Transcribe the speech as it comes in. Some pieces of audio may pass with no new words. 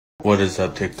What is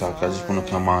up, TikTok? I just want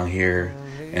to come on here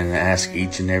and ask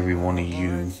each and every one of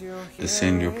you to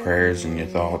send your prayers and your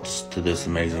thoughts to this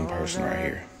amazing person right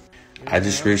here. I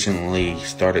just recently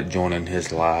started joining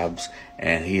his lives,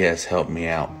 and he has helped me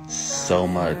out so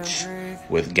much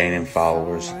with gaining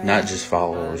followers, not just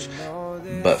followers,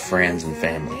 but friends and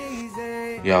family.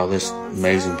 Y'all, this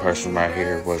amazing person right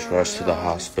here was rushed to the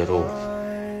hospital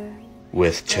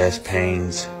with chest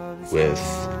pains, with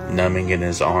numbing in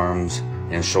his arms,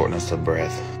 and shortness of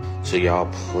breath. So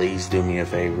y'all, please do me a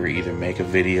favor, either make a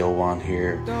video on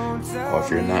here, or if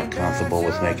you're not comfortable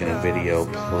with making a video,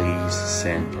 please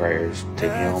send prayers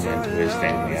to him and to his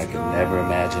family. I can never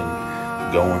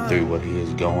imagine going through what he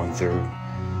is going through.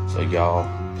 So y'all,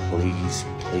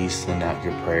 please send out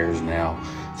your prayers now.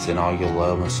 Send all your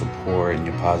love and support and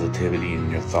your positivity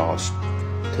and your thoughts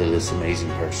to this amazing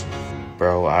person.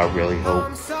 Bro, I really hope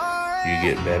you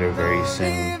get better very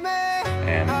soon.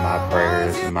 And my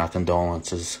prayers and my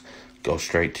condolences go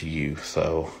straight to you.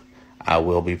 So I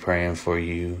will be praying for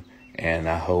you, and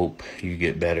I hope you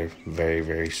get better very,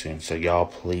 very soon. So y'all,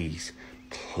 please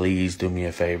do me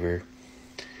a favor.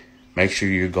 Make sure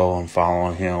you go and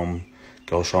follow him.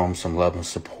 Go show him some love and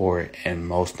support. And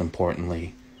most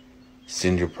importantly,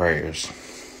 send your prayers.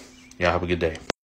 Y'all have a good day.